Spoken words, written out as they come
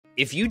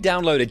If you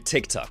downloaded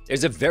TikTok,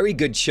 there's a very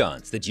good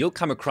chance that you'll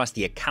come across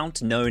the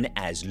account known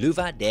as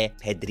Luva de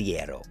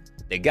Pedriero,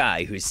 the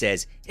guy who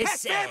says,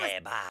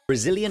 RECEBA,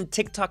 Brazilian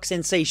TikTok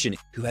sensation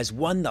who has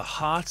won the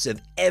hearts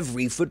of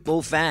every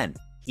football fan.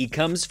 He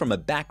comes from a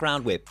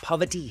background where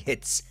poverty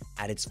hits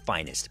at its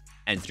finest,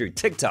 and through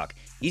TikTok,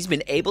 he's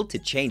been able to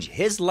change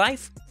his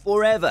life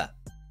forever.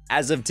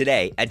 As of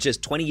today, at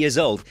just 20 years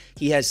old,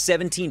 he has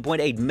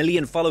 17.8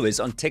 million followers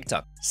on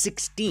TikTok,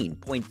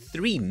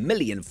 16.3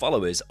 million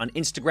followers on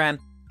Instagram,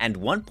 and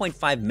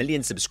 1.5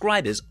 million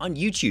subscribers on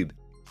YouTube.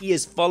 He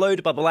is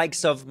followed by the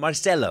likes of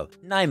Marcelo,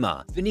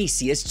 Neymar,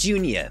 Vinicius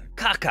Jr.,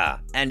 Kaká,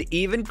 and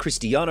even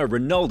Cristiano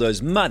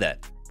Ronaldo's mother,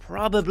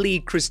 probably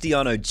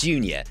Cristiano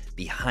Jr.,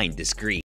 behind the screen.